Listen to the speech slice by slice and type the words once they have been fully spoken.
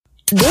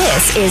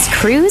This is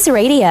Cruise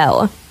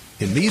Radio.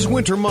 In these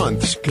winter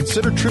months,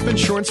 consider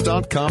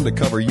tripinsurance.com to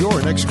cover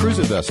your next cruise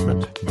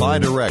investment. Buy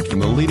direct from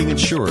the leading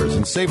insurers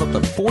and save up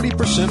to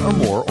 40% or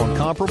more on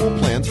comparable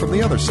plans from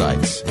the other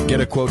sites. Get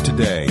a quote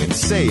today and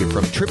save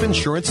from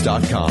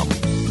tripinsurance.com.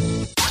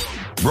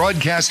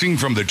 Broadcasting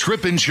from the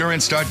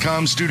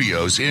tripinsurance.com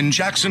studios in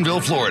Jacksonville,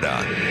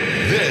 Florida.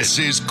 This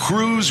is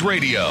Cruise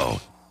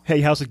Radio. Hey,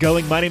 how's it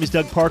going? My name is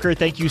Doug Parker.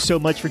 Thank you so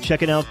much for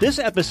checking out this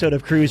episode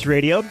of Cruise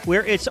Radio,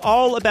 where it's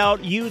all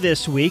about you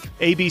this week.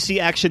 ABC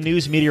Action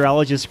News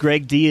meteorologist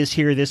Greg D is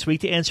here this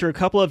week to answer a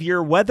couple of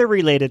your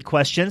weather-related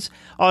questions.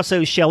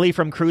 Also, Shelley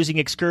from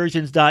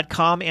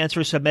cruisingexcursions.com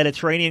answers some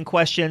Mediterranean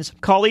questions.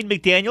 Colleen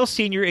McDaniel,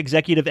 senior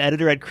executive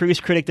editor at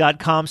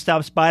cruisecritic.com,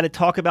 stops by to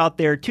talk about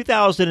their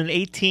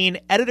 2018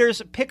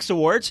 Editors' Picks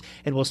Awards,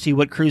 and we'll see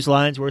what cruise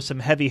lines were some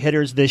heavy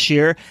hitters this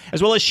year,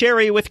 as well as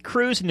Sherry with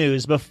Cruise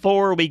News.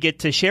 Before we get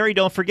to Sherry,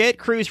 don't forget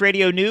Cruise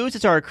Radio News.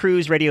 It's our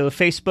Cruise Radio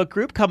Facebook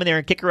group. Come in there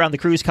and kick around the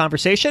cruise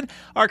conversation.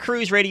 Our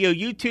Cruise Radio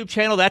YouTube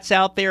channel, that's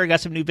out there. I got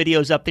some new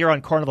videos up there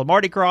on Carnival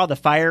Mardi Gras, the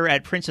fire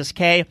at Princess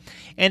Cay,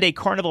 and a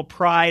Carnival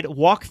Pride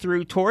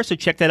walkthrough tour, so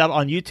check that out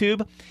on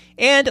YouTube.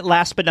 And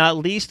last but not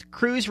least,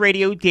 Cruise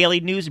Radio Daily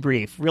News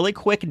Brief. Really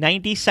quick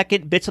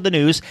 90-second bits of the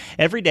news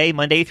every day,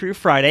 Monday through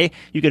Friday.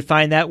 You can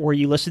find that where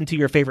you listen to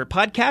your favorite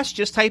podcast.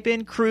 Just type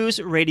in Cruise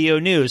Radio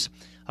News.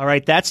 All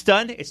right, that's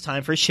done. It's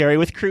time for Sherry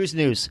with Cruise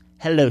News.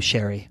 Hello,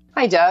 Sherry.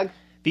 Hi, Doug.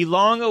 The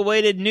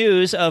long-awaited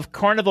news of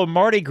Carnival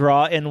Mardi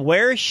Gras and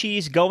where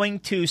she's going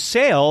to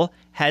sail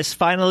has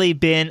finally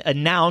been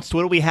announced.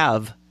 What do we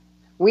have?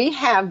 We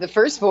have the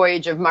first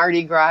voyage of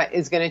Mardi Gras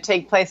is going to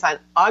take place on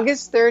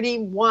August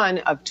 31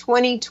 of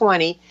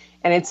 2020,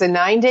 and it's a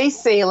 9-day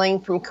sailing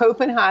from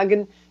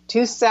Copenhagen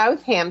to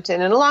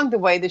Southampton. And along the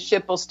way, the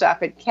ship will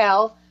stop at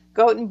Kiel,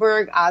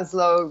 Gothenburg,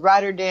 Oslo,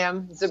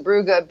 Rotterdam,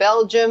 Zeebrugge,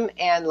 Belgium,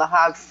 and Le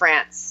Havre,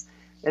 France.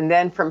 And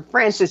then from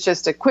France, it's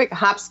just a quick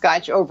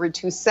hopscotch over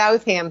to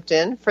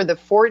Southampton for the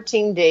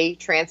 14-day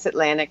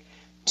transatlantic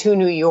to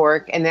New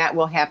York, and that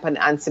will happen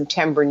on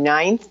September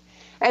 9th.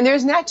 And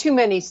there's not too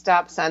many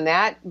stops on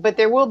that, but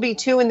there will be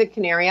 2 in the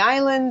Canary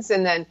Islands,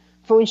 and then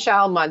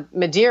Funchal,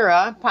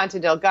 Madeira, Ponta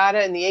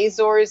Delgada in the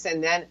Azores,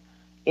 and then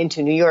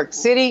into New York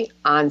City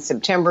on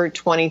September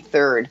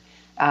 23rd.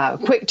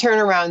 Quick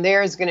turnaround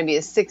there is going to be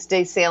a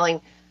 6-day sailing.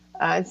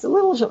 It's a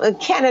little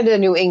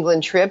Canada-New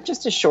England trip,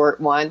 just a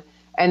short one.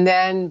 And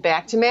then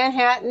back to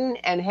Manhattan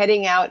and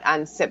heading out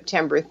on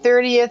September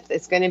 30th.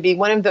 It's going to be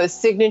one of those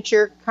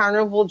signature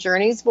Carnival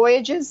Journeys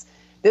voyages.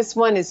 This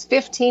one is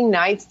 15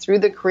 nights through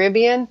the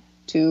Caribbean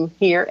to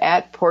here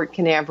at Port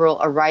Canaveral,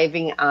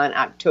 arriving on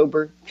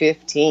October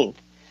 15th.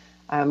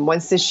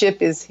 Once the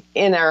ship is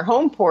in our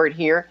home port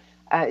here,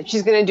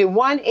 she's going to do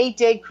one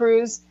 8-day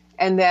cruise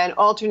and then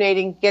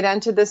get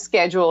onto the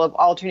schedule of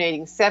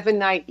alternating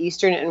 7-night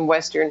Eastern and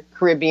Western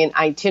Caribbean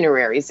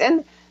itineraries.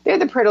 And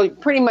they're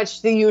pretty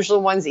much the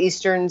usual ones: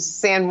 Eastern,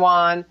 San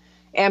Juan,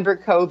 Amber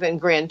Cove,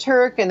 and Grand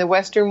Turk. And the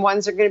Western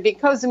ones are going to be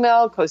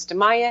Cozumel, Costa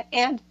Maya,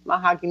 and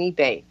Mahogany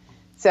Bay.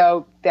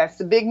 So that's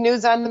the big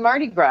news on the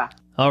Mardi Gras.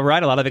 All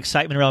right, a lot of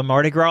excitement around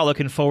Mardi Gras.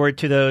 Looking forward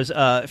to those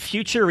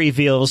future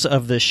reveals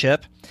of the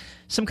ship.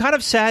 Some kind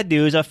of sad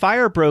news. A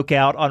fire broke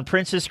out on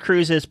Princess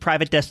Cruises'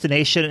 private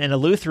destination in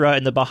Eleuthera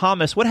in the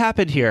Bahamas. What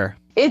happened here?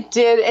 It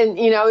did. And,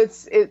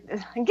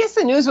 I guess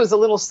the news was a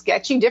little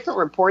sketchy. Different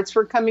reports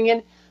were coming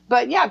in.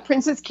 But yeah,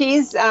 Princess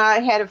Keys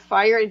had a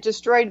fire. It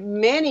destroyed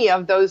many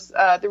of those,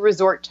 the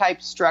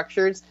resort-type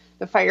structures.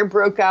 The fire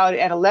broke out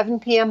at 11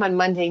 p.m. on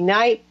Monday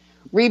night.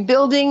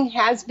 Rebuilding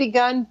has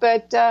begun,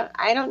 but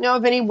I don't know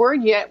of any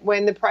word yet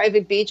when the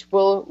private beach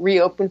will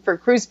reopen for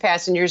cruise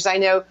passengers. I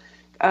know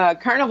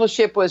Carnival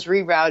ship was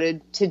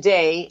rerouted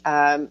today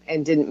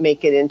and didn't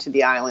make it into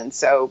the island,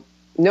 so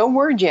no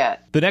word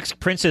yet. The next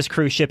Princess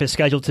cruise ship is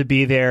scheduled to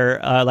be there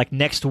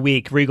next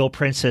week, Regal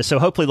Princess. So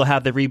hopefully they'll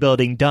have the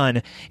rebuilding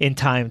done in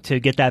time to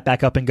get that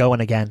back up and going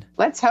again.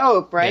 Let's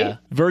hope, right? Yeah.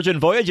 Virgin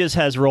Voyages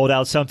has rolled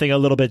out something a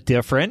little bit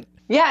different.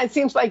 Yeah, it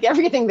seems like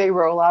everything they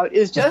roll out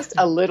is just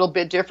a little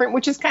bit different,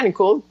 which is kind of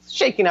cool,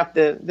 shaking up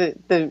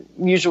the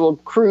usual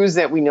cruise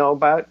that we know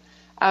about.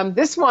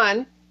 This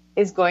one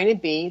is going to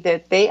be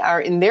that they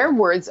are, in their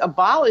words,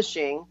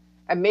 abolishing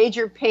a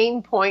major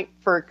pain point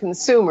for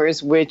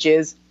consumers, which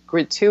is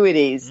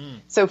gratuities.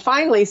 So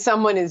finally,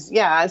 someone's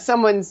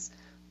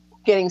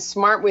getting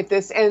smart with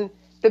this. And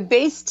the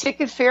base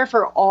ticket fare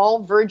for all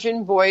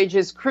Virgin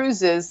Voyages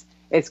cruises,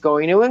 it's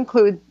going to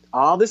include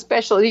all the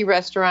specialty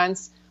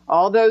restaurants,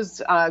 all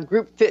those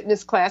group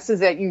fitness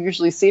classes that you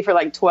usually see for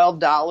like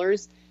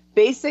 $12,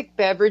 basic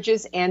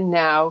beverages, and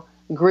now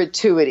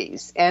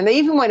gratuities. And they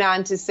even went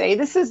on to say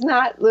this is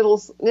not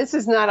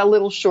a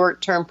little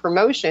short-term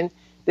promotion.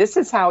 This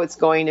is how it's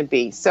going to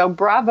be. So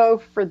bravo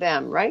for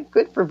them, right?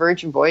 Good for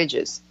Virgin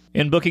Voyages.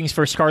 And bookings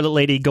for Scarlet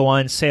Lady go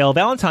on sale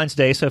Valentine's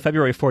Day, so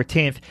February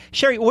 14th.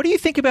 Sherry, what do you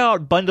think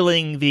about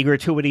bundling the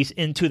gratuities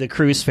into the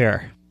cruise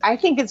fare? I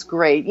think it's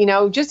great.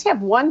 Just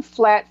have one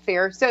flat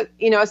fare. So,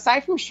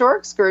 aside from shore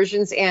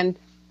excursions and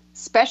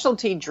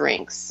specialty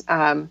drinks,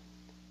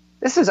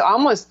 This is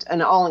almost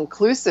an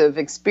all-inclusive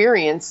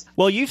experience.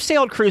 Well, you've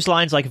sailed cruise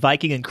lines like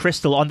Viking and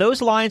Crystal. On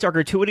those lines, are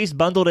gratuities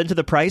bundled into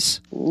the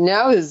price?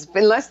 No,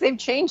 unless they've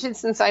changed it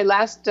since I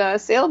last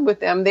sailed with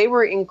them. They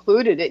were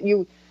included.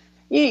 You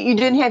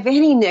didn't have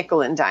any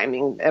nickel and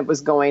diming that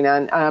was going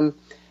on.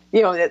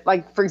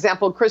 Like, for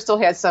example, Crystal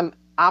has some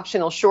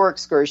optional shore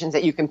excursions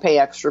that you can pay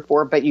extra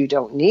for, but you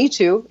don't need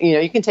to.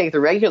 You can take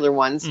the regular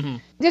ones. Mm-hmm.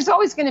 There's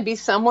always going to be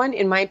someone,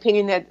 in my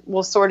opinion, that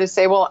will sort of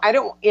say, well,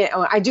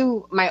 I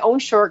do my own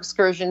shore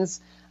excursions.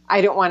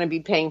 I don't want to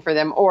be paying for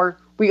them. Or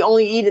we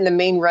only eat in the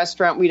main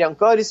restaurant. We don't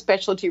go to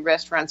specialty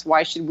restaurants.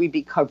 Why should we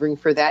be covering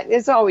for that?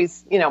 It's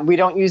always, we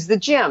don't use the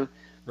gym.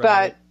 Right.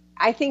 But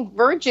I think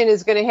Virgin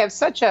is going to have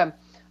such a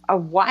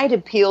wide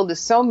appeal to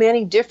so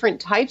many different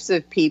types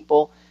of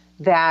people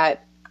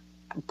that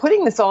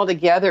putting this all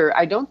together,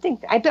 I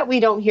bet we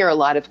don't hear a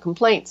lot of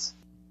complaints.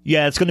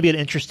 Yeah, it's going to be an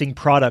interesting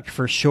product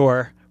for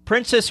sure.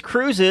 Princess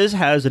Cruises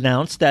has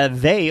announced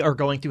that they are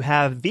going to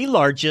have the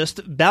largest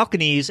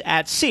balconies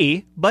at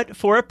sea, but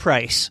for a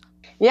price.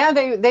 Yeah,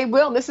 they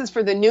will. This is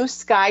for the new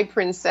Sky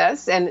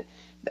Princess, and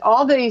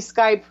all the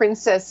Sky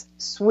Princess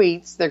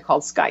suites, they're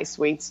called Sky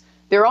Suites,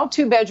 they're all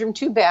 2-bedroom,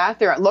 2-bath.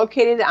 They're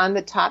located on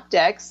the top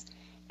decks.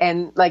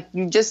 And like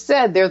you just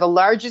said, they're the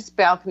largest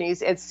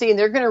balconies at sea, and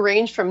they're going to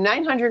range from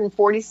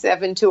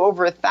 947 to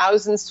over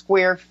 1,000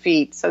 square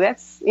feet. So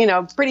that's,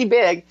 pretty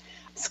big.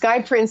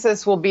 Sky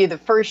Princess will be the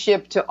first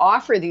ship to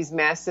offer these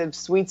massive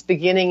suites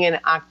beginning in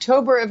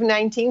October of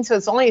 19, so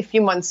it's only a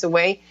few months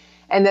away.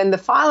 And then the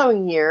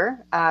following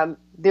year,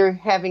 they're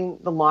having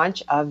the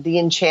launch of the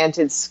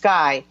Enchanted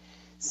Sky.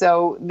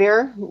 So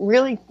they're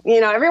really,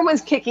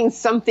 everyone's kicking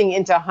something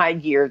into high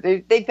gear.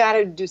 They've got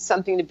to do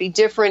something to be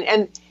different.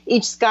 And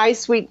each Sky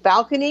Suite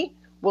balcony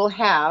will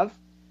have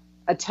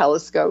a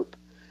telescope,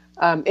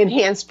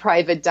 enhanced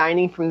private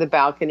dining from the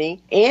balcony,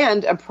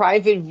 and a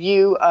private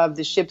view of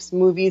the ship's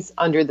movies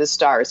under the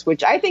stars,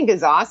 which I think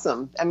is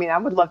awesome. I mean, I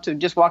would love to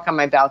just walk on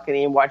my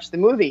balcony and watch the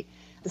movie.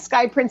 The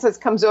Sky Princess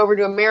comes over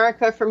to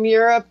America from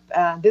Europe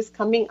this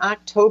coming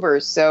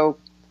October. So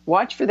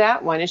watch for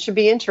that one. It should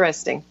be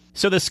interesting.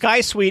 So the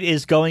Sky Suite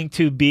is going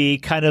to be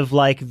kind of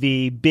like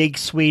the big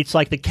suites,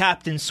 like the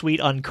Captain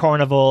Suite on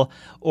Carnival,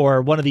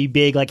 or one of the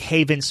big like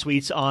Haven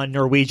Suites on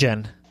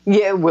Norwegian.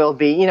 Yeah, it will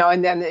be.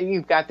 And then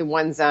you've got the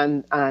ones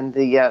on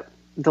the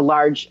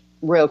large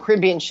Royal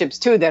Caribbean ships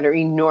too that are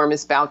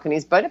enormous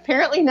balconies, but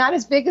apparently not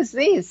as big as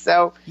these.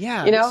 So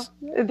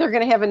they're going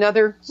to have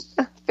another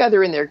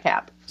feather in their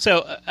cap.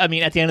 So, I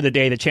mean, at the end of the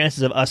day, the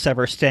chances of us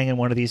ever staying in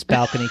one of these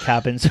balcony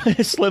cabins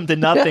is slim to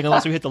nothing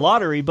unless we hit the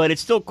lottery, but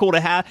it's still cool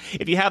to have.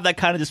 If you have that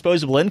kind of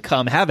disposable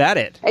income, have at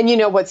it. And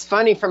what's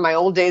funny from my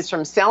old days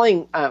from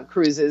selling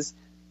cruises,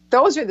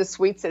 those are the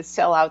suites that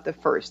sell out the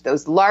first.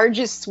 Those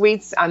largest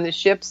suites on the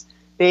ships,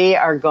 they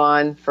are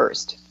gone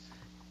first.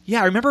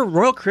 Yeah, I remember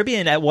Royal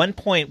Caribbean at one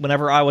point,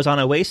 whenever I was on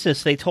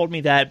Oasis, they told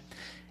me that,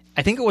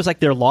 I think it was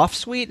like their loft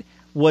suite,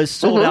 was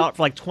sold out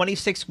for like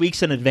 26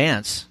 weeks in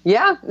advance.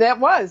 Yeah, that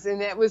was.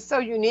 And that was so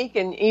unique.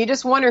 And you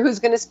just wonder who's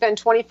going to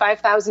spend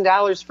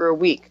 $25,000 for a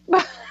week.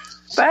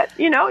 But,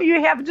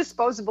 you have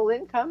disposable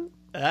income.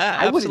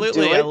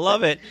 Absolutely. I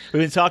love it.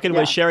 We've been talking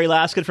with Sherry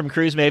Laskin from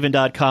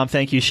cruisemaven.com.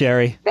 Thank you,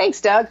 Sherry. Thanks,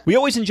 Doug. We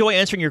always enjoy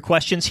answering your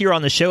questions here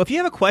on the show. If you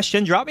have a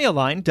question, drop me a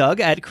line,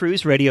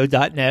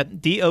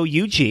 Doug@cruiseradio.net,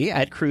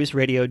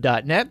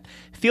 DOUG@cruiseradio.net.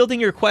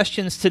 Fielding your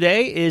questions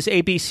today is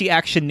ABC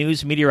Action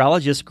News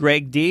meteorologist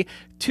Greg D.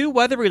 2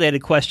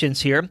 weather-related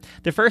questions here.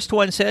 The first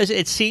one says,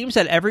 it seems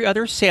that every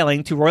other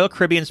sailing to Royal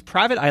Caribbean's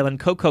private island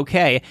Coco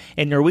Cay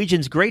and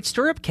Norwegian's Great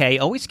Stirrup Cay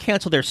always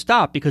cancel their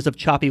stop because of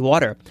choppy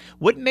water.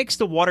 What makes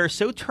the water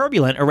so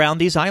turbulent around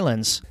these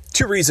islands?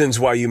 2 reasons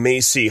why you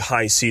may see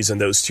high seas on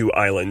those 2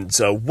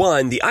 islands.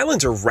 One, the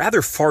islands are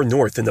rather far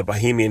north in the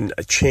Bahamian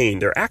chain.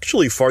 They're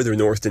actually farther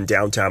north than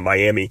downtown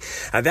Miami.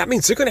 That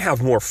means they're going to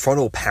have more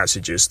frontal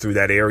passages through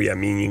that area,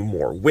 meaning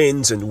more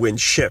winds and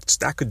wind shifts.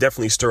 That could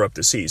definitely stir up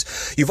the seas.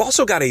 You've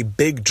also got a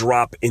big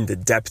drop in the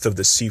depth of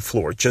the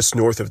seafloor just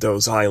north of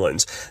those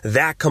islands.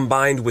 That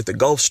combined with the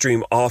Gulf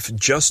Stream off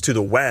just to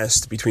the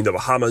west between the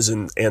Bahamas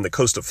and the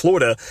coast of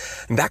Florida,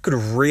 that could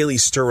really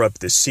stir up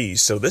the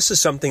seas. So this is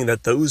something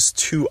that those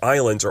 2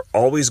 islands are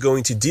always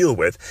going to deal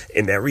with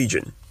in that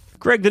region.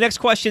 Greg, the next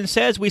question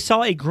says, we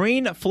saw a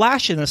green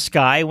flash in the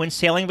sky when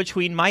sailing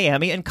between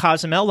Miami and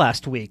Cozumel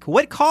last week.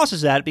 What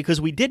causes that? Because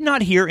we did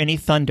not hear any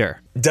thunder.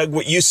 Doug,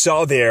 what you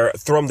saw there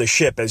from the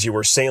ship as you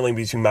were sailing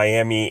between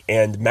Miami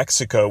and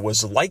Mexico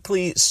was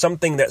likely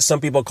something that some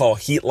people call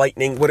heat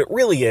lightning. What it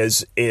really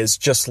is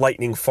just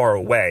lightning far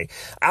away.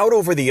 Out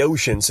over the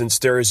ocean, since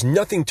there is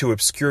nothing to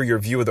obscure your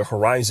view of the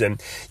horizon,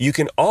 you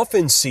can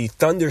often see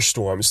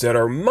thunderstorms that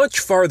are much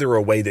farther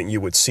away than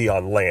you would see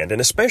on land. And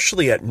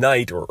especially at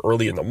night or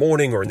early in the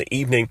morning or in the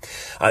evening,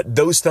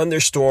 those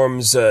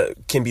thunderstorms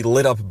can be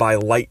lit up by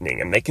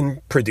lightning, and they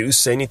can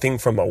produce anything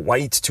from a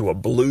white to a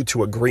blue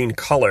to a green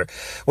color.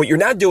 What you're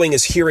not doing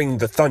is hearing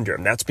the thunder,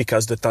 and that's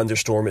because the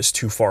thunderstorm is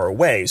too far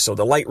away. So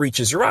the light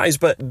reaches your eyes,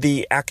 but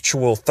the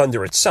actual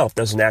thunder itself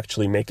doesn't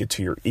actually make it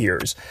to your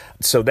ears.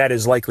 So that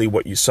is likely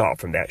what you saw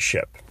from that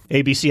ship.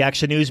 ABC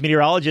Action News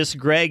meteorologist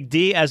Greg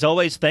D. As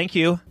always, thank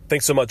you.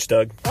 Thanks so much,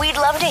 Doug. We'd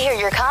love to hear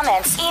your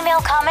comments. Email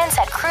comments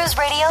at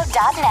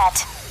cruiseradio.net.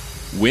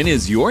 When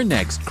is your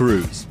next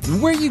cruise?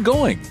 Where are you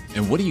going?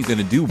 And what are you going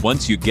to do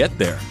once you get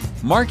there?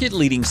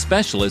 Market-leading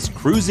specialist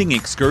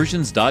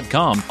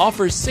CruisingExcursions.com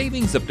offers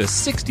savings up to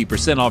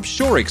 60% off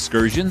shore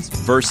excursions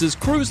versus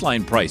cruise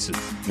line prices.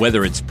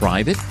 Whether it's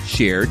private,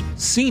 shared,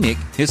 scenic,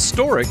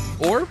 historic,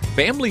 or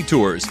family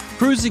tours,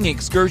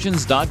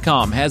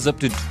 CruisingExcursions.com has up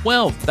to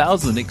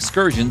 12,000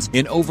 excursions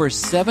in over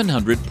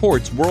 700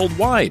 ports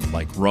worldwide,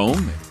 like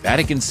Rome,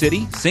 Vatican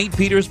City, St.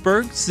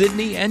 Petersburg,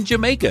 Sydney, and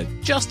Jamaica,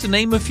 just to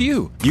name a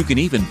few. You can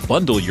even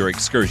bundle your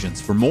excursions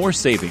for more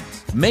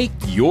savings. Make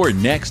your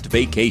next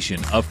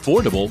vacation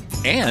affordable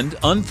and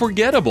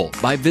unforgettable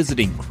by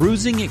visiting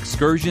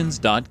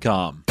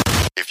CruisingExcursions.com.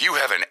 If you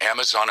have an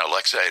Amazon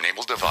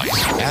Alexa-enabled device,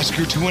 ask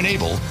her to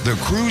enable the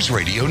Cruise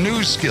Radio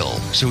News skill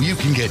so you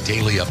can get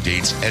daily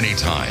updates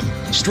anytime,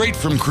 straight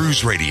from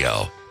Cruise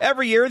Radio.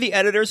 Every year, the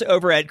editors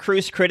over at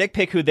Cruise Critic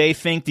pick who they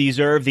think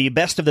deserve the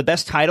best of the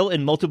best title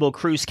in multiple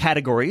cruise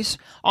categories.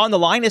 On the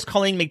line is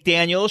Colleen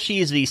McDaniel. She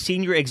is the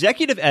senior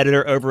executive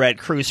editor over at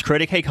Cruise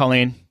Critic. Hey,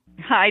 Colleen.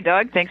 Hi,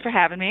 Doug. Thanks for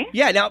having me.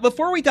 Yeah, now,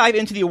 before we dive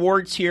into the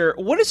awards here,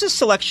 what is the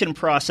selection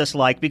process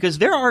like? Because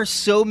there are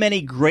so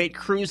many great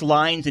cruise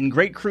lines and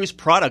great cruise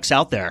products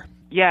out there.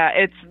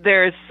 Yeah,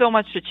 there's so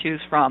much to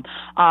choose from.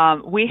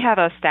 We have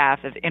a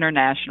staff of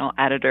international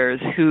editors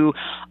who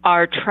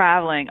are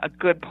traveling a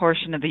good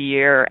portion of the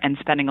year and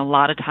spending a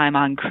lot of time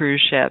on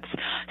cruise ships.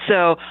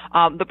 So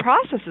the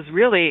process is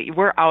really,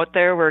 we're out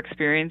there, we're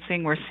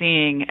experiencing, we're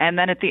seeing, and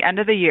then at the end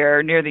of the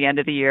year, near the end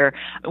of the year,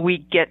 we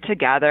get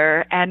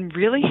together and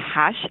really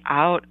hash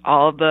out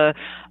all the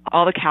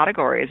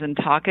categories and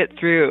talk it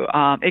through.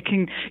 It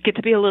can get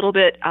to be a little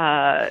bit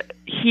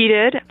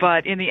heated,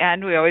 but in the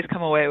end, we always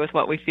come away with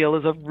what we feel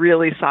is a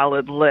really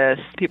solid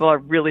list. People are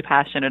really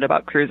passionate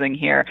about cruising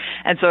here,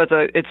 and so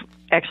it's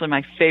actually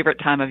my favorite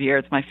time of year.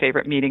 It's my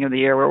favorite meeting of the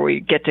year where we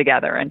get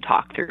together and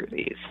talk through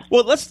these.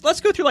 Well, let's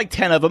go through like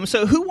 10 of them.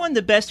 So, who won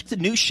the best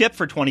new ship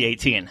for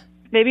 2018?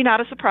 Maybe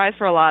not a surprise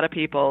for a lot of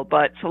people,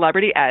 but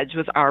Celebrity Edge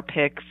was our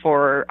pick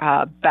for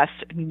best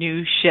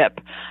new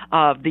ship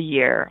of the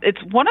year. It's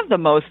one of the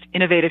most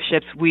innovative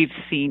ships we've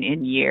seen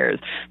in years.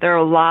 There are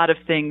a lot of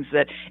things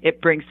that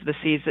it brings to the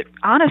seas that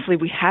honestly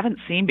we haven't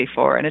seen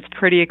before, and it's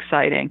pretty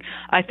exciting.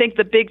 I think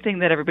the big thing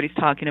that everybody's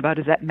talking about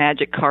is that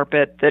magic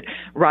carpet that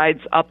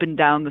rides up and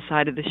down the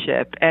side of the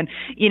ship. And,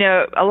 you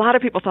know, a lot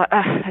of people thought,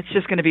 it's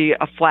just going to be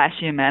a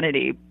flashy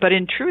amenity. But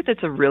in truth, it's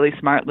a really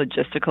smart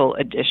logistical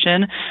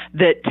addition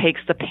that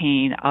takes the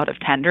pain out of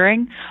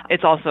tendering.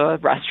 It's also a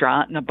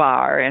restaurant and a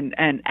bar and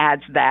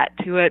adds that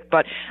to it.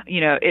 But,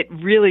 you know, it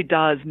really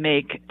does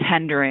make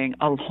tendering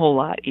a whole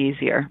lot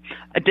easier.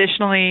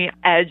 Additionally,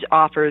 Edge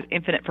offers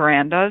infinite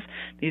verandas.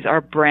 These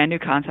are brand new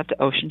concept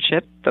to ocean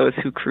ship. Those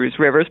who cruise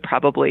rivers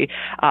probably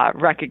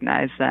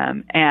recognize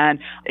them. And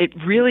it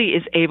really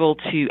is able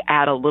to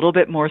add a little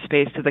bit more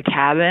space to the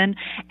cabin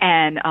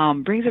and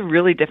brings a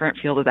really different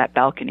feel to that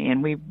balcony,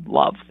 and we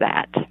love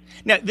that.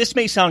 Now, this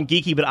may sound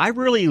geeky, but I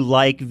really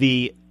like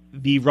the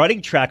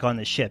running track on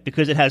the ship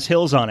because it has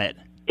hills on it.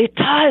 It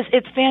does.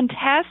 It's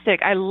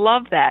fantastic. I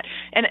love that.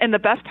 And the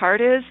best part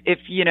is, if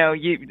you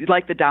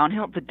like the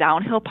downhill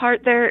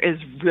part there is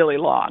really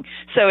long.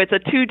 So it's a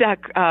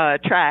 2-deck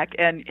track,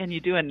 and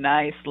you do a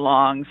nice,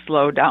 long,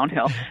 slow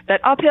downhill.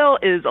 That uphill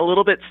is a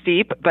little bit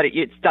steep, but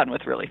it's done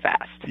with really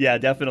fast. Yeah,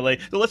 definitely.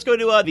 So let's go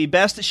to the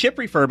best ship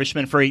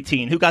refurbishment for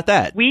 2018. Who got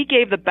that? We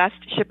gave the best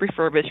ship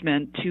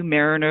refurbishment to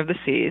Mariner of the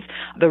Seas,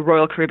 the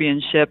Royal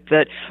Caribbean ship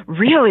that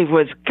really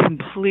was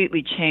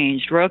completely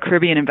changed. Royal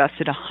Caribbean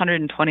invested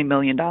 $120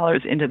 million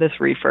into this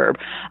refurb,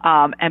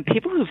 and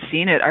people who've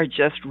seen it are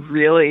just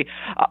really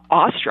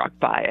awestruck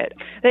by it.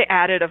 They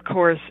added, of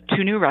course,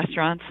 2 new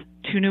restaurants,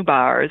 2 new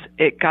bars.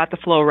 It got the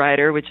Flow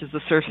Rider, which is the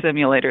surf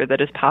simulator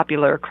that is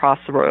popular across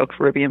the Royal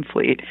Caribbean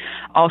fleet.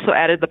 Also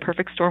added the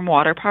Perfect Storm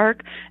water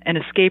park, an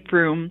escape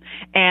room,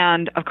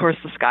 and, of course,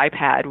 the Sky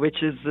Pad,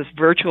 which is this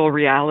virtual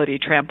reality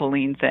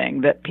trampoline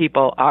thing that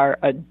people are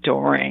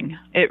adoring.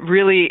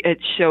 It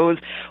shows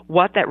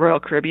what that Royal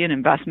Caribbean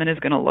investment is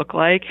going to look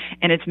like,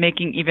 and it's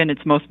making even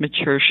its most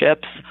mature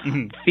ships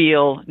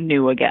feel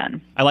new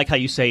again. I like how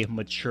you say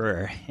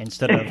mature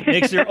instead of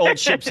makes their old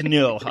ships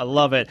new. I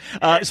love it.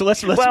 So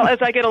let's as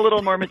I get a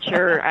little more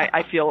mature,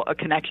 I feel a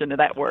connection to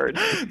that word.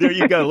 There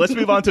you go. Let's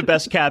move on to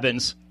best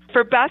cabins.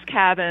 For best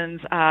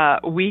cabins,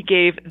 we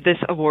gave this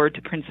award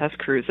to Princess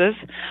Cruises.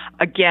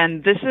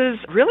 Again, this is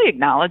really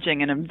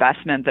acknowledging an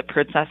investment that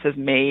Princess has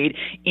made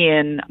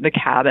in the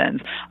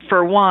cabins.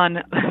 For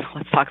one,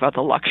 let's talk about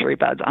the luxury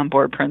beds on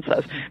board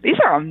Princess. These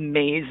are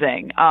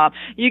amazing.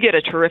 You get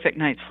a terrific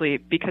night's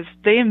sleep because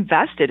they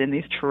invested in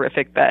these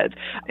terrific beds.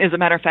 As a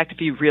matter of fact,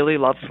 if you really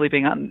love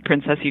sleeping on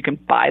Princess, you can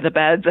buy the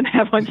beds and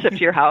have one shipped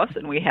to your house.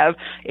 And we have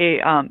a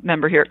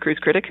member here at Cruise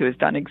Critic who has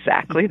done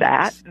exactly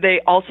that. They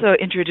also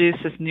introduced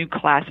this new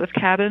class of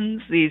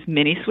cabins, these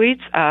mini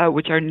suites,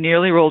 which are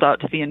nearly rolled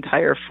out to the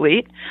entire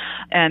fleet.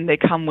 And they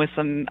come with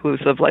some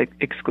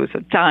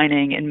exclusive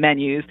dining and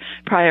menus,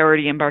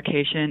 priority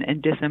embarkation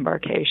and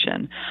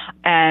disembarkation.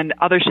 And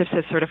other ships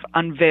have sort of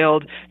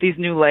unveiled these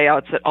new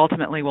layouts that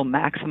ultimately will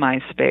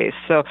maximize space.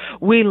 So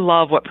we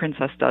love what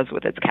Princess does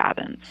with its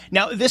cabins.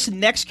 Now, this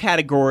next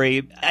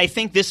category, I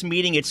think this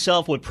meeting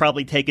itself would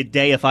probably take a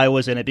day if I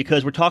was in it,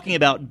 because we're talking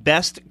about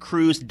best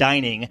cruise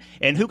dining.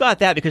 And who got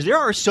that? Because there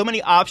are so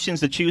many options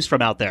to choose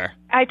from out there.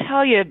 I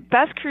tell you,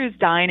 best cruise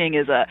dining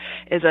is a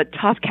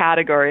tough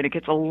category, and it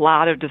gets a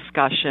lot of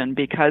discussion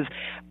because,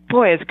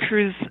 boy, has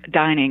cruise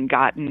dining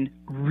gotten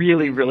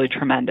really, really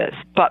tremendous.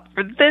 But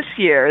for this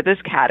year, this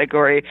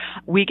category,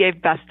 we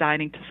gave best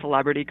dining to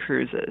Celebrity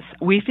Cruises.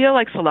 We feel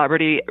like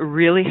Celebrity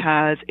really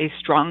has a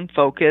strong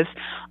focus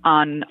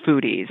on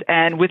foodies.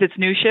 And with its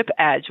new ship,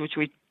 Edge, which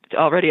we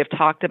already have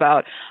talked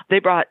about, they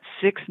brought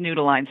 6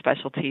 new-to-line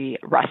specialty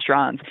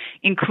restaurants,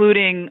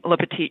 including Le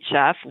Petit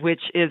Chef,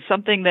 which is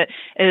something that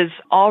is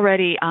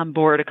already on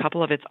board a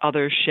couple of its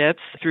other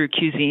ships through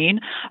Cuisine.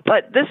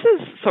 But this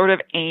is sort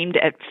of aimed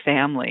at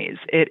families.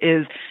 It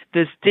is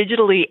this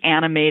digitally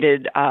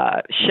animated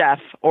chef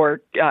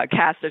or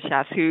cast of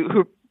chefs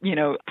who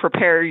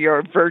prepare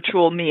your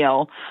virtual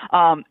meal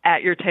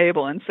at your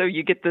table. And so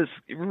you get this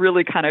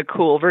really kind of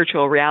cool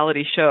virtual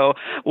reality show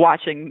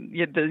watching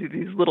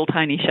these little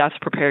tiny chefs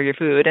prepare your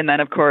food. And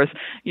then, of course,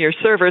 your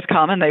servers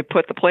come and they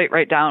put the plate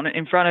right down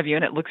in front of you,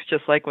 and it looks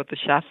just like what the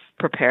chef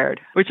prepared,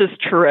 which is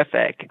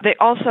terrific. They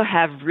also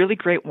have really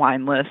great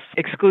wine lists,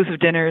 exclusive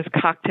dinners,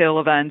 cocktail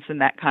events, and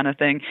that kind of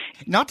thing.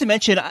 Not to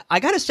mention, I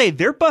got to say,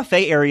 their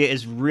buffet area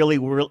is really,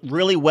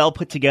 really well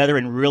put together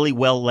and really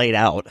well laid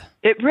out.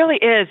 It really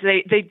is.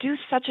 They do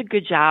such a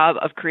good job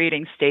of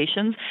creating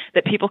stations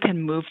that people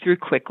can move through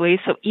quickly.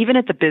 So even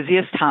at the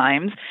busiest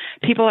times,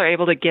 people are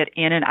able to get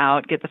in and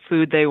out, get the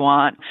food they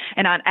want.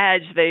 And on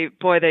Edge, they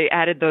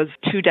added those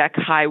 2-deck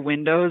high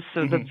windows,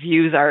 so the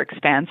views are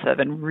expansive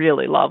and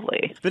really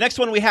lovely. The next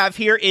one we have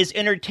here is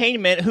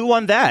entertainment. Who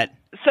won that?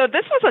 So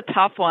this was a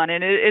tough one,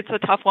 and it's a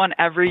tough one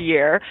every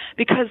year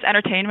because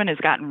entertainment has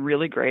gotten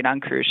really great on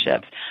cruise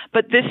ships.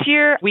 But this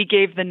year, we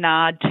gave the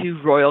nod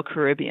to Royal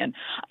Caribbean,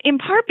 in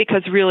part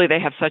because really they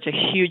have such a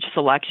huge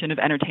selection of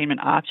entertainment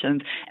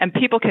options, and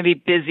people can be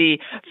busy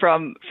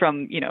from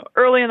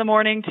early in the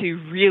morning to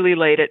really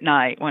late at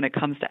night when it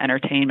comes to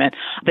entertainment.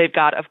 They've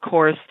got, of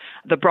course,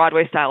 the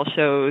Broadway-style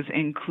shows,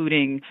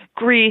 including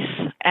Grease,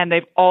 and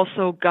they've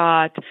also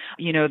got,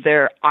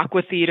 their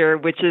Aqua Theater,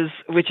 which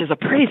is a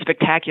pretty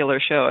spectacular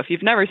show. If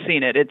you've never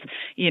seen it, it's,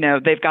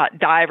 they've got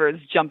divers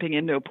jumping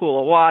into a pool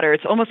of water.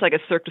 It's almost like a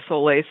Cirque du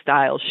Soleil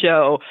style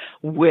show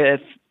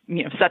with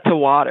set to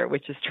water,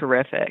 which is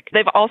terrific.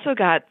 They've also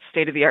got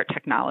state-of-the-art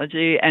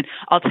technology, and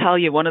I'll tell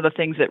you, one of the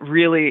things that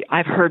really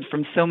I've heard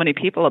from so many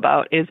people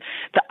about is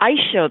the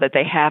ice show that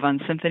they have on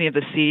Symphony of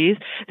the Seas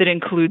that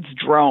includes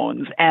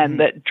drones,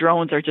 and that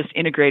drones are just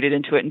integrated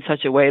into it in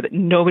such a way that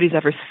nobody's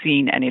ever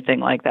seen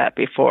anything like that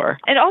before.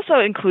 It also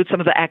includes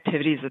some of the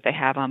activities that they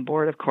have on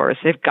board, of course.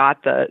 They've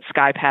got the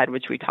SkyPad,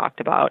 which we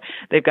talked about.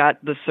 They've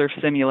got the surf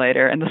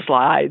simulator and the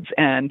slides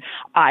and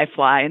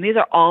iFly, and these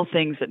are all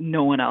things that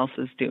no one else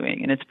is doing,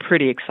 and it's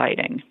pretty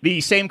exciting.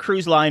 The same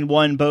cruise line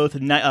won both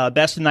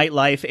Best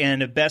Nightlife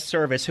and Best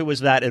Service. Who was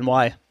that and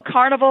why?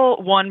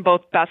 Carnival won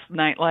both Best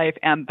Nightlife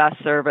and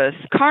Best Service.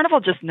 Carnival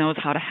just knows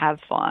how to have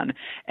fun,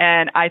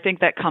 and I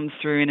think that comes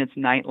through in its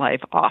nightlife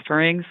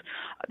offerings.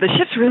 The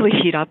ships really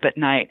heat up at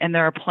night, and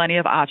there are plenty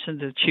of options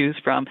to choose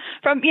from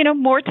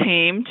more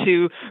tame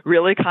to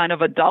really kind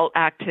of adult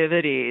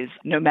activities,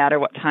 no matter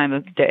what time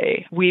of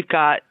day. We've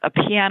got a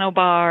piano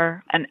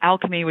bar, an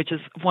Alchemy, which is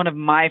one of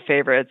my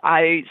favorites.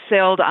 I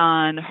sailed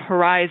on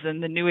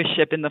Horizon, the newest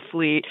ship in the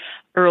fleet,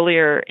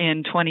 earlier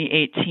in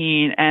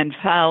 2018 and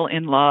fell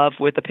in love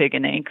with the Pig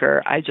and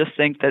Anchor. I just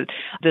think that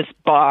this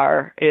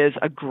bar is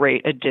a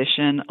great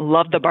addition.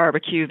 Loved the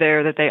barbecue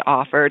there that they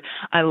offered.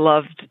 I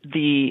loved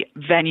the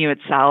venue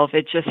itself.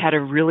 It just had a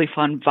really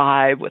fun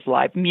vibe with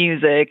live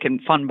music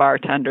and fun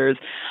bartenders.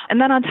 And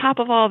then on top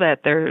of all that,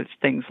 there's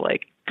things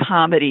like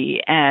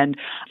comedy and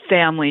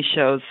family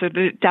shows. So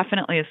there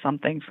definitely is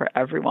something for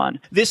everyone.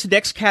 This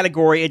next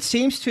category, it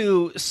seems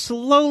to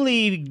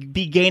slowly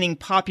be gaining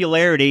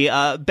popularity.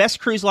 Best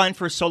cruise line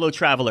for solo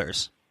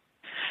travelers.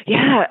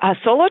 Yeah,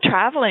 solo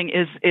traveling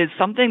is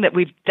something that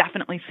we've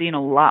definitely seen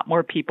a lot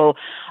more people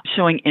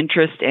showing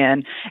interest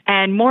in.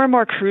 And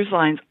more cruise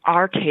lines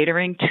are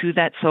catering to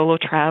that solo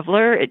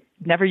traveler. It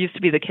never used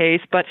to be the case,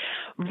 but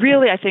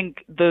really I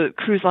think the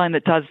cruise line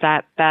that does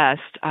that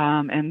best,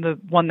 and the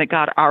one that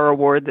got our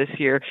award this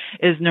year,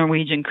 is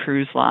Norwegian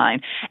Cruise Line.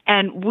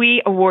 And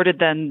we awarded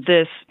them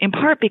this in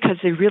part because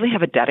they really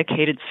have a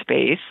dedicated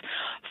space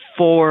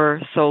for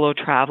solo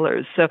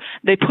travelers. So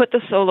they put the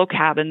solo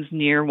cabins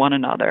near one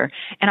another.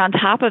 And on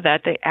top of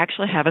that, they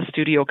actually have a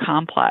studio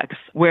complex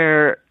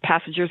where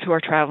passengers who are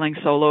traveling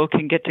solo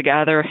can get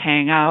together,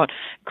 hang out,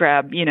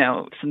 grab,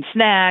 some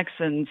snacks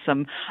and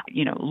some,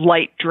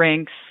 light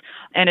drinks.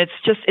 And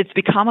it's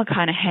become a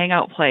kind of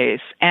hangout place.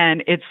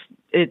 And it's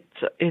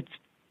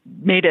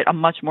made it a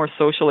much more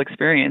social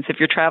experience. If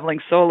you're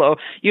traveling solo,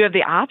 you have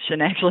the option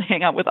to actually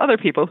hang out with other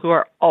people who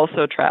are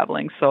also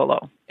traveling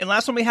solo. And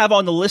last one we have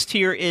on the list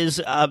here is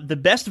the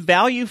best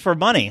value for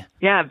money.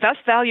 Yeah, best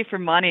value for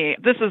money.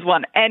 This is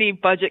one any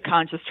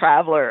budget-conscious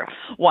traveler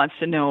wants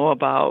to know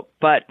about.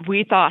 But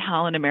we thought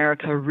Holland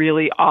America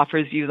really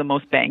offers you the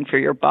most bang for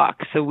your buck.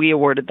 So we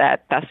awarded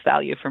that best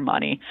value for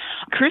money.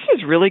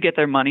 Cruisers really get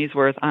their money's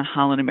worth on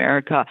Holland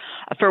America.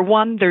 For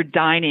one, their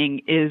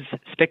dining is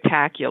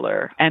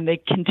spectacular, and they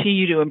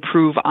continue to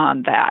improve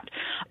on that.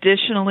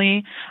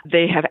 Additionally,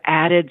 they have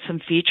added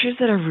some features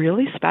that are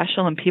really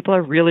special, and people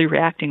are really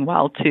reacting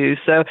well to.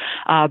 So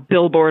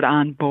billboard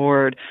on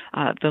board,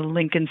 the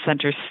Lincoln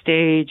Center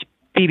stage,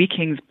 B.B.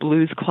 King's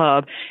Blues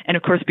Club, and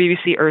of course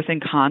BBC Earth in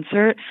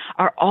Concert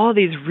are all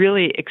these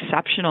really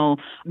exceptional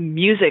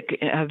music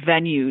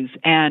venues,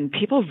 and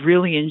people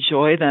really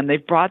enjoy them.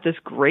 They've brought this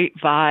great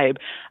vibe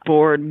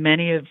aboard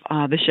many of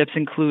the ships,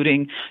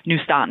 including New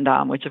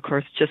Statendam, which of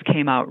course just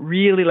came out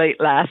really late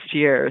last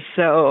year.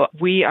 So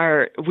we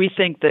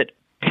think that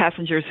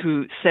passengers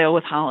who sail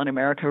with Holland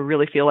America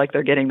really feel like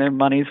they're getting their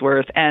money's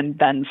worth and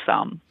then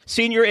some.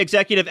 Senior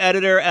Executive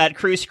Editor at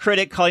Cruise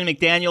Critic, Colleen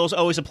McDaniels.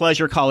 Always a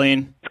pleasure,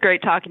 Colleen. It's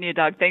great talking to you,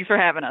 Doug. Thanks for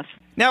having us.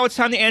 Now it's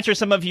time to answer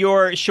some of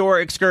your shore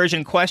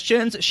excursion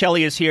questions.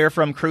 Shelley is here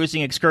from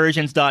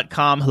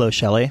cruisingexcursions.com. Hello,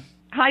 Shelley.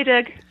 Hi,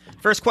 Doug.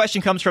 First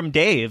question comes from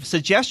Dave.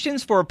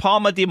 Suggestions for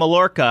Palma de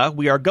Mallorca.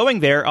 We are going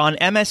there on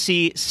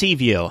MSC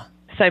Seaview.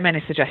 So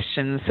many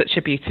suggestions, such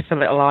a beautiful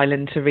little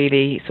island to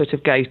really sort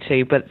of go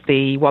to, but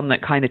the one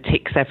that kind of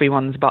ticks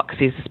everyone's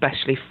boxes,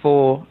 especially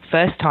for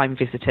first-time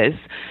visitors,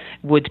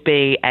 would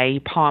be a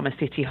Palma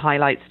City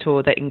Highlights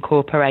tour that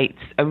incorporates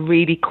a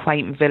really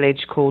quaint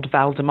village called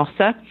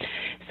Valdemossa.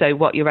 So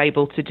what you're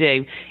able to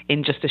do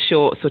in just a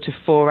short sort of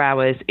 4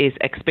 hours is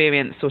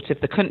experience sort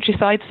of the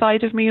countryside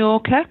side of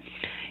Mallorca.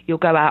 You'll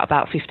go out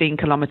about 15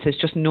 kilometres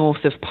just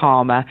north of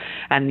Palma,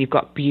 and you've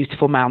got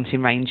beautiful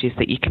mountain ranges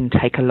that you can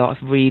take a lot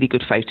of really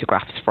good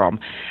photographs from.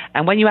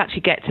 And when you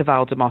actually get to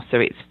Valdemossa,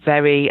 it's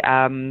very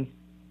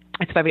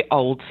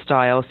old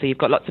style. So you've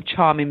got lots of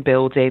charming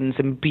buildings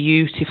and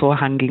beautiful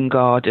hanging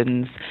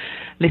gardens,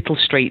 little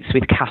streets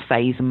with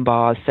cafes and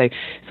bars. So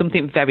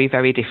something very,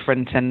 very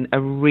different, and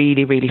a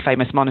really, really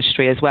famous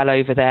monastery as well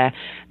over there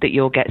that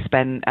you'll get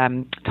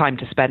time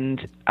to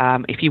spend.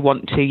 If you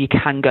want to, you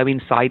can go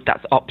inside.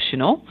 That's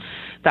optional.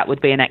 That would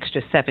be an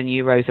extra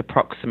 €7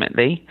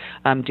 approximately,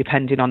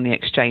 depending on the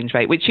exchange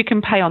rate, which you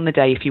can pay on the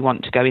day if you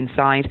want to go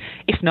inside.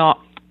 If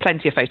not,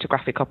 plenty of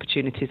photographic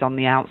opportunities on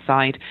the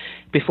outside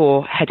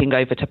before heading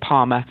over to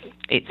Palma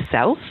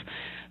itself.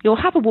 You'll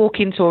have a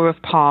walking tour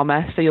of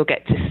Palma, so you'll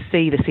get to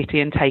see the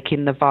city and take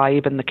in the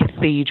vibe and the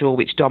cathedral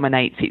which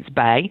dominates its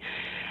bay.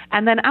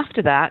 And then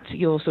after that,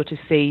 you'll sort of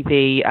see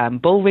the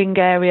bullring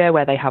area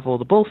where they have all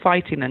the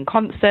bullfighting and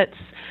concerts,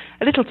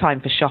 a little time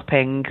for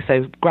shopping,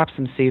 so grab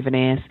some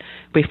souvenirs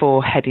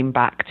before heading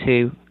back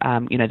to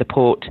the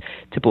port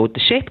to board the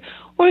ship.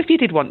 Or if you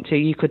did want to,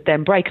 you could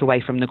then break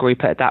away from the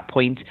group at that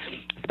point,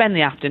 spend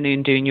the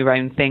afternoon doing your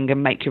own thing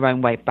and make your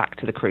own way back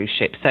to the cruise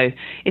ship. So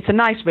it's a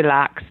nice,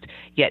 relaxed,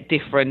 yet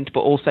different,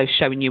 but also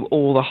showing you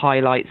all the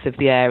highlights of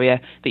the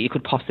area that you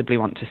could possibly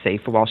want to see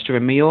for whilst you're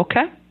in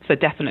Mallorca. So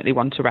definitely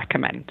one to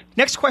recommend.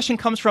 Next question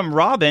comes from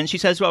Robin. She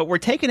says, well, we're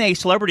taking a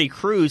celebrity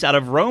cruise out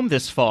of Rome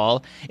this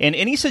fall, and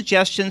any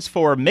suggestions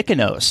for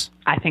Mykonos?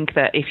 I think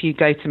that if you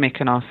go to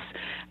Mykonos,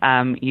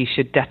 you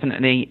should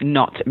definitely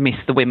not miss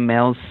the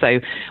windmills. So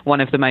one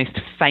of the most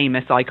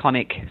famous,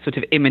 iconic sort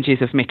of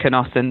images of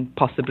Mykonos and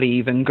possibly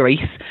even Greece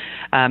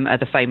are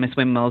the famous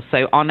windmills.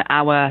 So on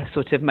our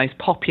sort of most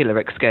popular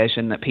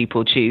excursion that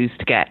people choose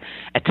to get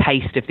a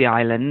taste of the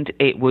island,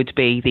 it would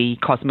be the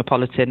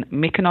Cosmopolitan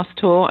Mykonos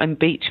tour and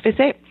beach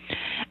visit.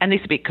 And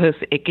this is because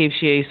it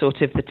gives you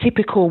sort of the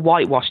typical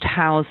whitewashed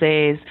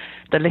houses,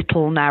 the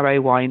little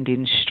narrow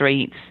winding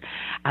streets,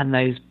 and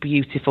those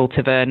beautiful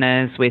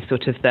tavernas with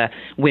sort of the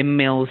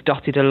windmills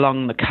dotted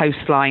along the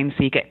coastline,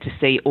 so you get to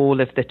see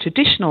all of the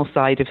traditional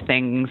side of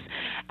things,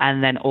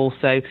 and then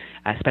also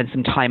spend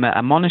some time at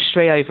a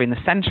monastery over in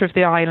the centre of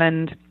the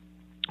island.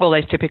 All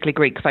those typically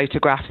Greek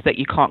photographs that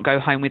you can't go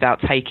home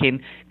without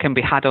taking can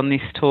be had on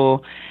this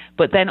tour.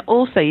 But then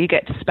also you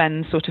get to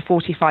spend sort of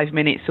 45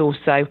 minutes or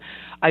so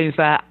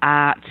over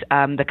at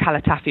the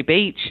Kalatafi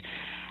beach.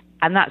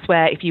 And that's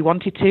where, if you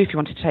wanted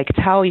to take a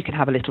towel, you can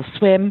have a little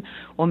swim,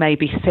 or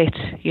maybe sit,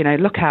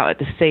 look out at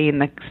the sea in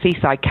the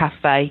seaside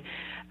cafe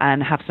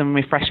and have some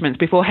refreshments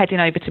before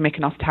heading over to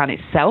Mykonos town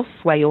itself,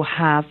 where you'll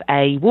have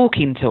a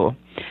walking tour.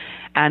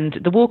 And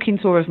the walking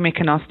tour of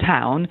Mykonos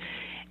town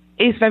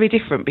is very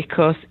different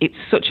because it's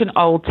such an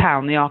old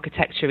town. The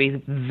architecture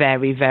is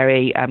very,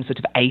 very sort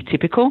of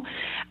atypical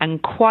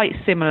and quite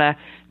similar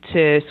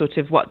to sort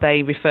of what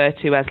they refer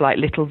to as like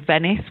Little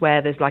Venice,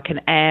 where there's like an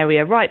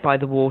area right by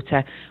the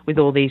water with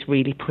all these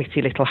really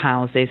pretty little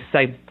houses.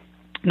 So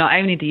not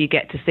only do you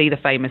get to see the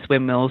famous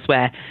windmills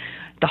where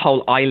the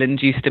whole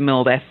island used to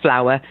mill their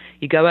flour,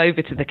 you go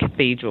over to the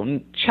cathedral,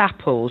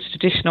 chapels,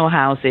 traditional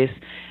houses.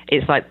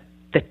 It's like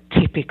the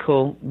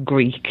typical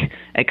Greek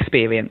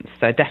experience.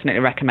 So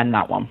definitely recommend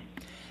that one.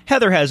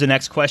 Heather has the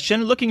next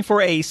question. Looking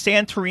for a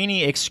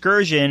Santorini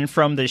excursion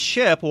from the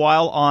ship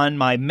while on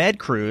my med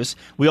cruise.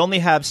 We only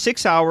have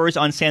 6 hours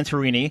on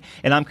Santorini,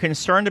 and I'm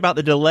concerned about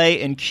the delay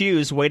in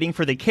queues waiting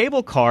for the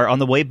cable car on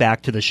the way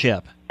back to the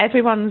ship.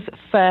 Everyone's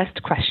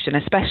first question,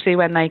 especially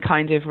when they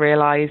kind of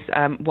realise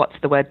what's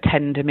the word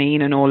tender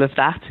mean and all of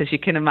that, as you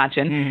can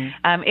imagine.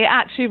 It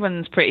actually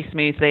runs pretty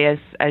smoothly,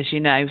 as you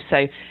know.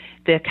 So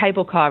the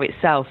cable car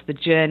itself, the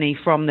journey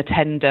from the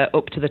tender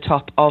up to the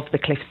top of the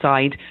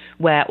cliffside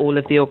where all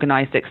of the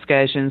organised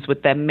excursions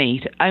would then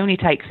meet, only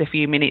takes a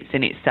few minutes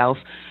in itself,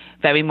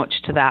 very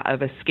much to that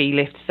of a ski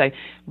lift. So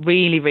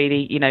really,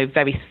 really,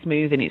 very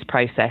smooth in its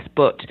process.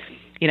 But,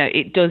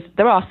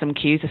 there are some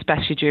queues,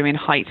 especially during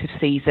height of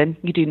season.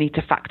 You do need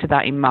to factor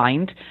that in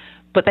mind.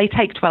 But they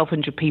take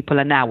 1,200 people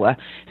an hour,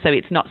 so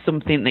it's not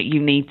something that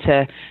you need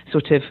to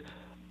sort of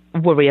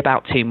worry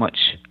about too much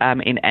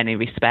in any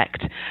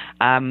respect.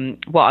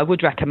 What I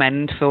would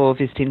recommend for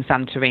visiting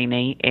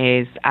Santorini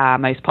is our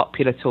most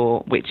popular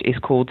tour, which is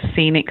called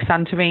Scenic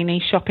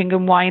Santorini Shopping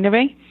and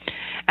Winery.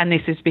 And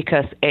this is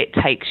because it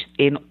takes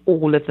in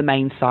all of the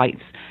main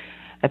sites,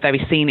 a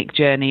very scenic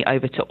journey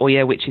over to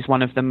Oia, which is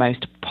one of the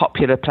most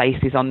popular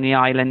places on the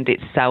island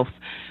itself,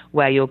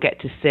 where you'll get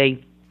to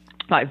see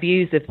like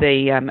views of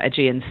the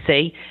Aegean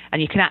Sea,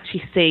 and you can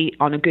actually see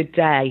on a good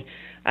day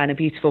and a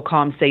beautiful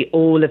calm sea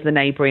all of the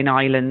neighbouring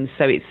islands.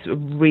 So it's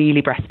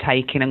really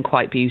breathtaking and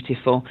quite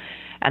beautiful.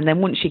 And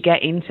then once you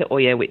get into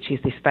Oia, which is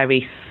this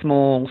very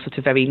small, sort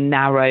of very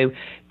narrow,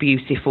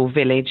 beautiful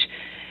village,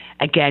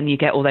 again, you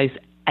get all those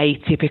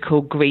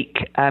atypical Greek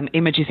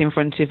images in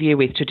front of you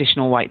with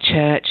traditional white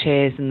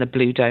churches and the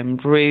blue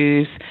domed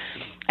roofs.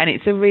 And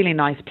it's a really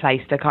nice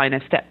place to kind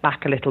of step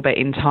back a little bit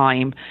in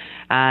time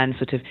and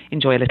sort of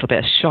enjoy a little bit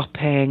of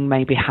shopping,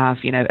 maybe have,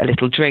 a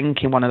little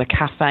drink in one of the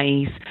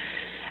cafes.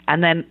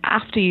 And then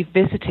after you've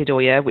visited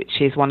Oia,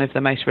 which is one of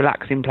the most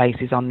relaxing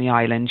places on the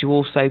island, you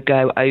also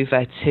go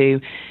over to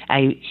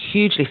a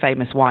hugely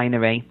famous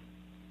winery,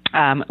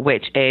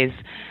 which is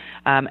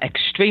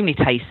extremely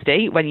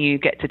tasty when you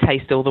get to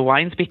taste all the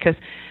wines, because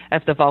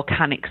of the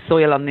volcanic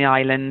soil on the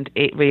island.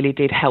 It really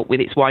did help with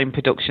its wine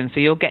production. So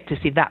you'll get to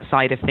see that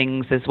side of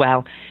things as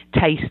well.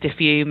 Taste a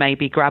few,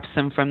 maybe grab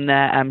some from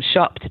the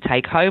shop to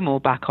take home or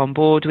back on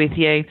board with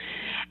you.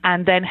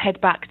 And then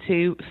head back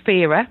to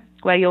Fira,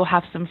 where you'll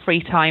have some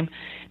free time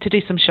to do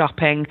some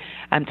shopping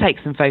and take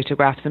some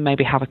photographs and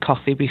maybe have a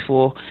coffee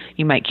before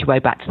you make your way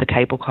back to the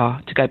cable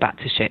car to go back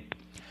to ship.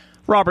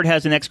 Robert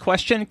has the next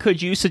question.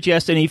 Could you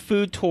suggest any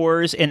food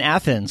tours in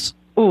Athens?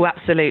 Oh,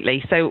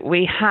 absolutely. So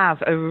we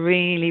have a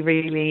really,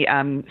 really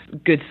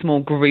good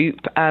small group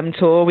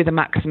tour with a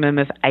maximum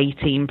of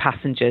 18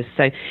 passengers.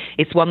 So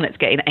it's one that's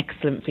getting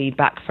excellent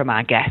feedback from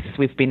our guests.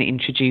 We've been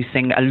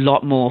introducing a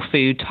lot more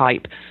food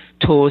type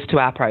tours to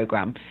our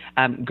programme.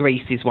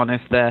 Greece is one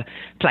of the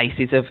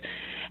places of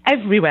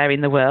everywhere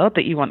in the world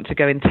that you want to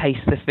go and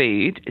taste the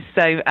food.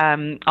 So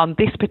on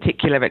this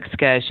particular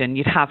excursion,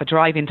 you'd have a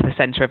drive into the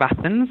centre of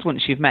Athens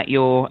once you've met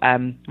your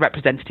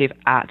representative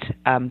at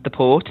the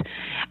port,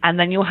 and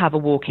then you'll have a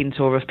walk-in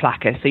tour of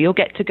Plaka. So you'll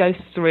get to go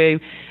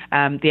through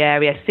the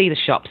area, see the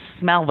shops,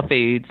 smell the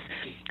foods,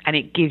 and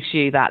it gives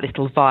you that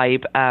little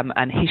vibe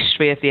and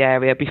history of the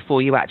area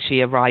before you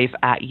actually arrive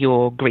at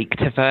your Greek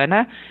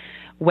taverna.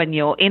 When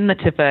you're in the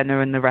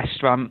taverna and the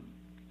restaurant,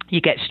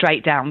 you get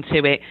straight down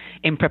to it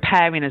in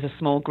preparing as a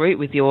small group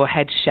with your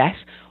head chef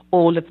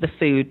all of the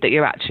food that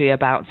you're actually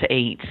about to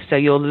eat. So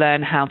you'll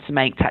learn how to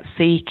make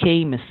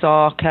tzatziki,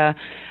 moussaka,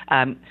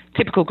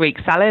 typical Greek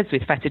salads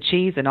with feta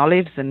cheese and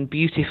olives and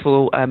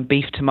beautiful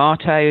beef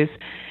tomatoes.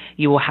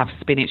 You will have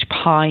spinach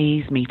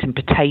pies, meat and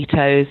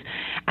potatoes,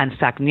 and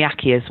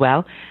sagniaki as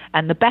well.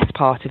 And the best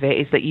part of it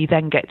is that you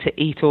then get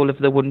to eat all of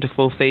the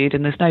wonderful food,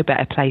 and there's no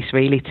better place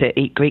really to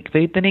eat Greek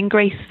food than in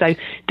Greece. So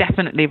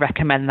definitely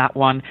recommend that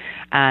one.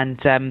 And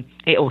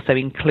it also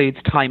includes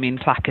time in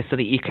Plaka so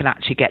that you can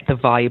actually get the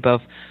vibe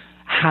of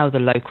how the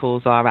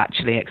locals are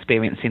actually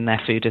experiencing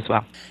their food as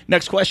well.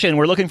 Next question.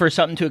 We're looking for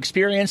something to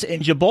experience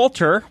in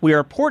Gibraltar. We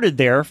are ported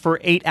there for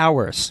 8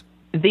 hours.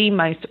 The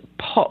most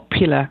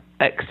popular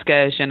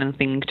excursion and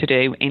thing to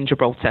do in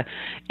Gibraltar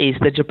is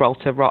the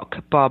Gibraltar Rock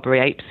Barbary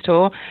Apes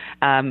tour.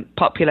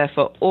 Popular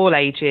for all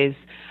ages,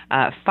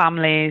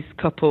 families,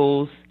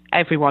 couples,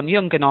 everyone,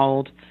 young and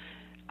old.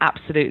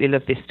 Absolutely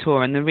love this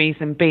tour, and the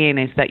reason being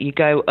is that you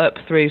go up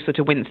through sort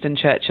of Winston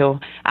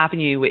Churchill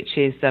Avenue, which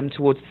is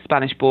towards the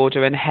Spanish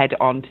border, and head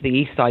on to the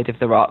east side of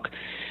the rock,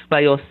 where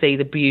you'll see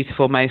the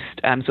beautiful most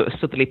sort of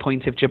southerly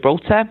point of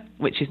Gibraltar,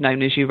 which is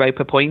known as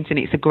Europa Point, and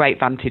it's a great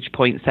vantage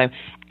point, so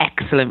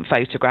excellent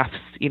photographs,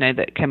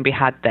 that can be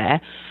had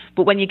there.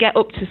 But when you get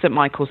up to St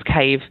Michael's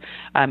Cave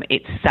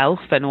itself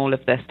and all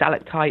of the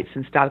stalactites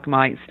and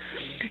stalagmites,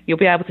 you'll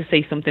be able to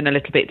see something a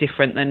little bit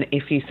different than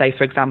if you, say,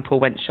 for example,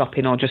 went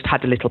shopping or just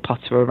had a little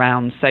potter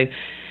around. So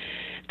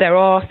there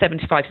are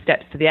 75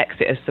 steps to the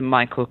exit of St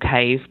Michael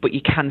Cave, but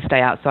you can stay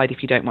outside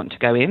if you don't want to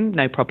go in,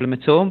 no problem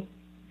at all.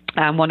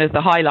 And one of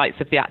the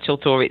highlights of the actual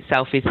tour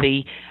itself is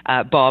the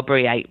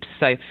Barbary apes.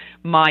 So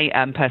my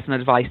personal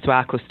advice to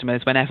our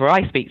customers whenever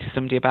I speak to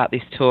somebody about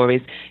this tour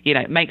is,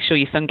 make sure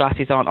your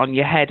sunglasses aren't on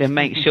your head and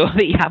make sure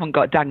that you haven't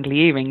got dangly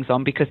earrings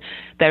on, because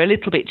they're a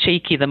little bit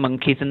cheeky, the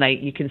monkeys, and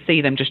you can see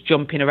them just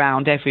jumping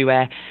around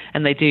everywhere,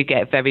 and they do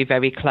get very,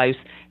 very close.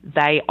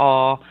 They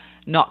are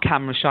not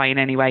camera shy in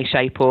any way,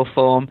 shape or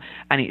form,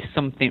 and it's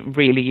something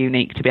really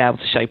unique to be able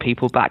to show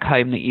people back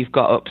home that you've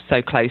got up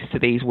so close to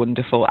these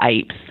wonderful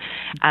apes.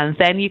 And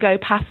then you go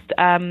past,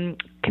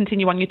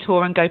 continue on your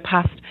tour and go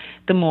past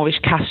the Moorish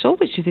Castle,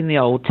 which is in the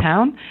Old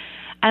Town.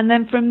 And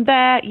then from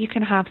there, you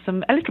can have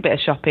a little bit of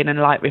shopping and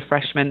light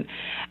refreshment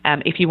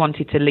if you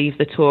wanted to leave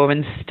the tour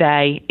and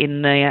stay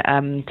in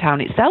the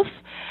town itself.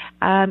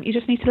 You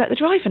just need to let the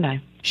driver know.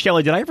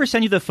 Shelley, did I ever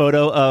send you the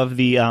photo of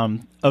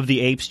the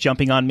apes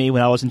jumping on me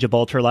when I was in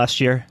Gibraltar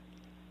last year?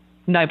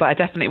 No, but I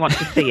definitely want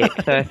to see it,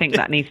 so I think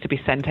that needs to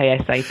be sent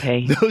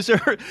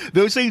ASAP.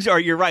 Those things are.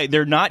 You're right.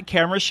 They're not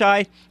camera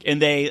shy,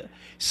 and they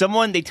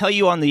tell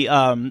you on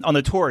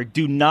the tour,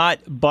 do not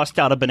bust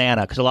out a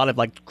banana, because a lot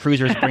of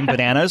cruisers bring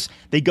bananas.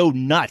 They go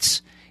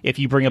nuts if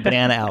you bring a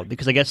banana out,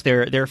 because I guess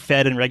they're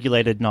fed and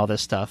regulated and all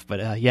this stuff. But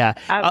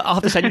I'll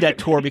have to send you that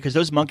tour, because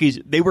those monkeys,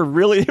 they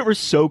were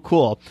so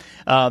cool.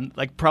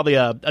 Probably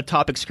a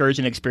top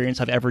excursion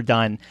experience I've ever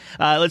done.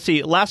 Let's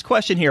see. Last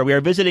question here. We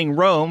are visiting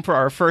Rome for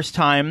our first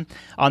time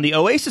on the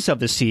Oasis of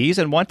the Seas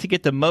and want to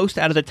get the most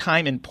out of the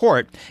time in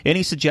port.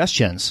 Any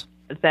suggestions?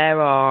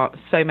 There are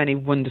so many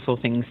wonderful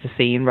things to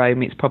see in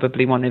Rome. It's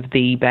probably one of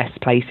the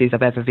best places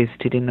I've ever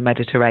visited in the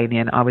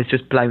Mediterranean. I was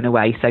just blown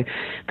away. So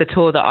the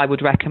tour that I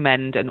would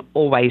recommend and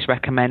always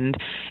recommend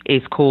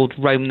is called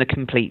Rome the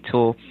Complete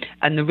Tour.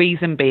 And the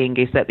reason being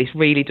is that this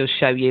really does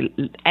show you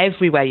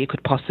everywhere you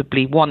could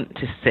possibly want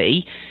to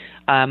see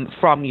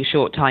from your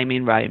short time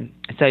in Rome.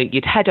 So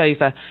you'd head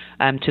over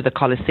to the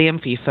Colosseum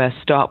for your first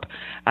stop.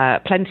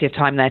 Plenty of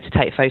time there to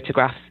take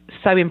photographs.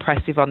 So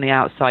impressive on the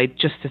outside,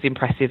 just as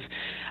impressive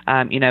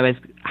as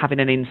having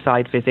an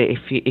inside visit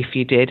if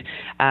you did.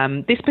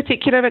 This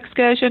particular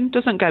excursion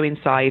doesn't go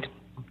inside,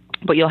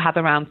 but you'll have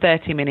around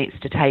 30 minutes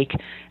to take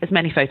as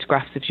many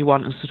photographs as you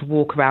want and sort of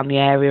walk around the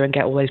area and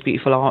get all those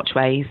beautiful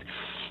archways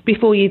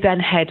before you then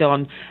head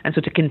on and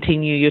sort of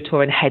continue your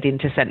tour and head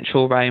into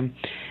central Rome.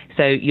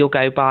 So you'll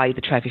go by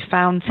the Trevi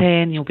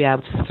Fountain, you'll be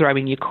able to throw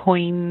in your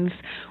coins,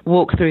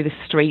 walk through the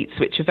streets,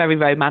 which are very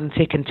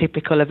romantic and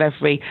typical of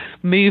every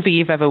movie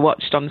you've ever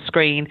watched on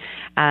screen.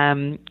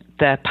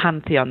 The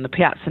Pantheon, the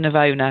Piazza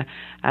Navona,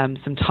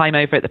 some time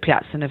over at the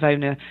Piazza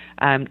Navona,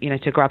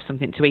 to grab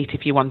something to eat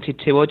if you wanted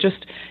to, or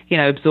just,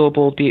 absorb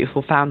all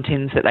beautiful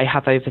fountains that they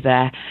have over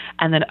there.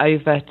 And then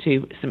over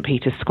to St.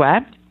 Peter's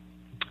Square.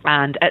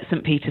 And at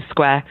St. Peter's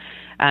Square,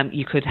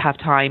 you could have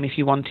time if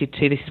you wanted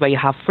to. This is where you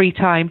have free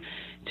time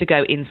to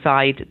go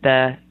inside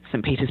the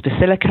St. Peter's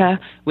Basilica,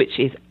 which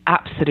is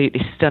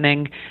absolutely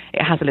stunning.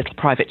 It has a little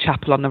private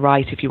chapel on the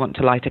right if you want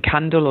to light a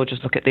candle or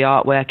just look at the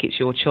artwork. It's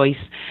your choice.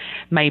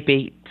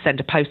 Maybe send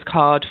a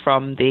postcard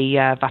from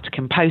the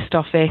Vatican Post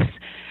Office,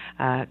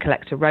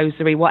 collect a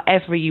rosary,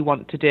 whatever you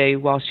want to do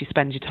whilst you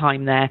spend your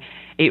time there.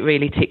 It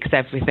really ticks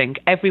everything.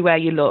 Everywhere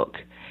you look,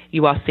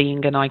 you are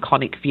seeing an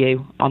iconic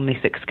view on this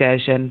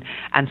excursion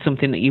and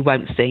something that you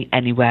won't see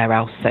anywhere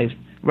else. So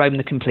Rome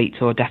the Complete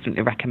Tour,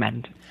 definitely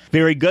recommend.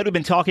 Very good. We've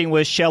been talking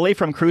with Shelley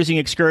from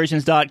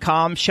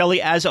cruisingexcursions.com.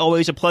 Shelley, as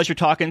always, a pleasure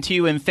talking to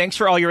you, and thanks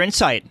for all your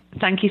insight.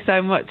 Thank you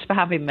so much for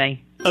having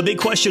me. A big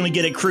question we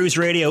get at Cruise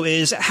Radio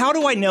is, how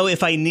do I know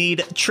if I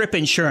need trip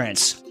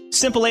insurance?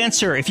 Simple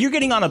answer. If you're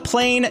getting on a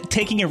plane,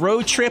 taking a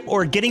road trip,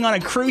 or getting on a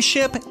cruise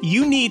ship,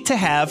 you need to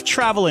have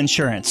travel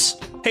insurance.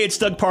 Hey, it's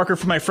Doug Parker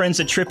from my friends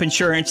at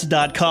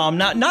tripinsurance.com.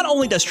 Not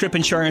only does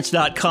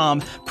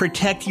tripinsurance.com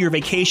protect your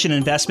vacation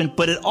investment,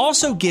 but it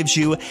also gives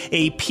you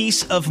a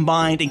peace of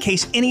mind in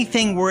case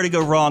anything were to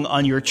go wrong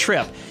on your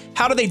trip.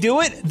 How do they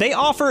do it? They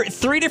offer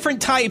 3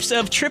 different types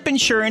of trip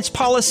insurance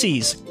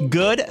policies.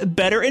 Good,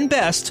 better, and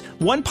best.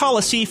 One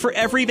policy for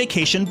every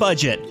vacation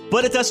budget.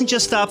 But it doesn't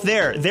just stop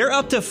there. They're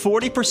up to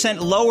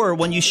 40% lower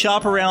when you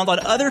shop around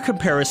on other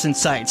comparison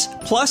sites.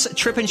 Plus,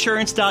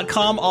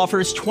 tripinsurance.com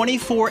offers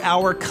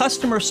 24-hour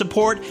customer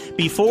support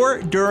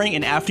before, during,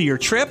 and after your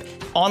trip,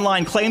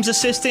 online claims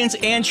assistance,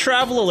 and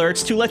travel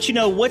alerts to let you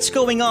know what's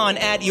going on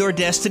at your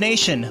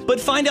destination. But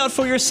find out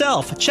for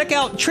yourself. Check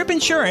out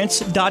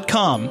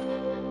tripinsurance.com.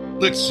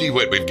 Let's see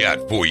what we've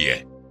got for you.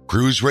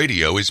 Cruise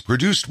Radio is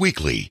produced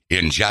weekly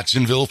in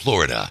Jacksonville,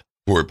 Florida.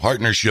 For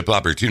partnership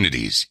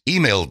opportunities,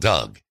 email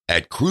Doug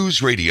at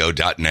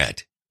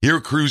cruiseradio.net. Hear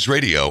Cruise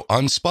Radio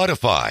on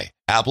Spotify,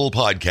 Apple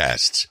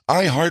Podcasts,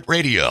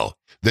 iHeartRadio,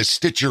 the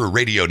Stitcher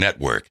Radio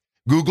Network,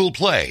 Google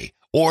Play,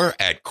 or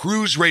at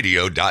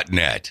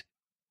cruiseradio.net.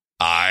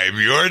 I'm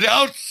your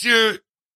announcer,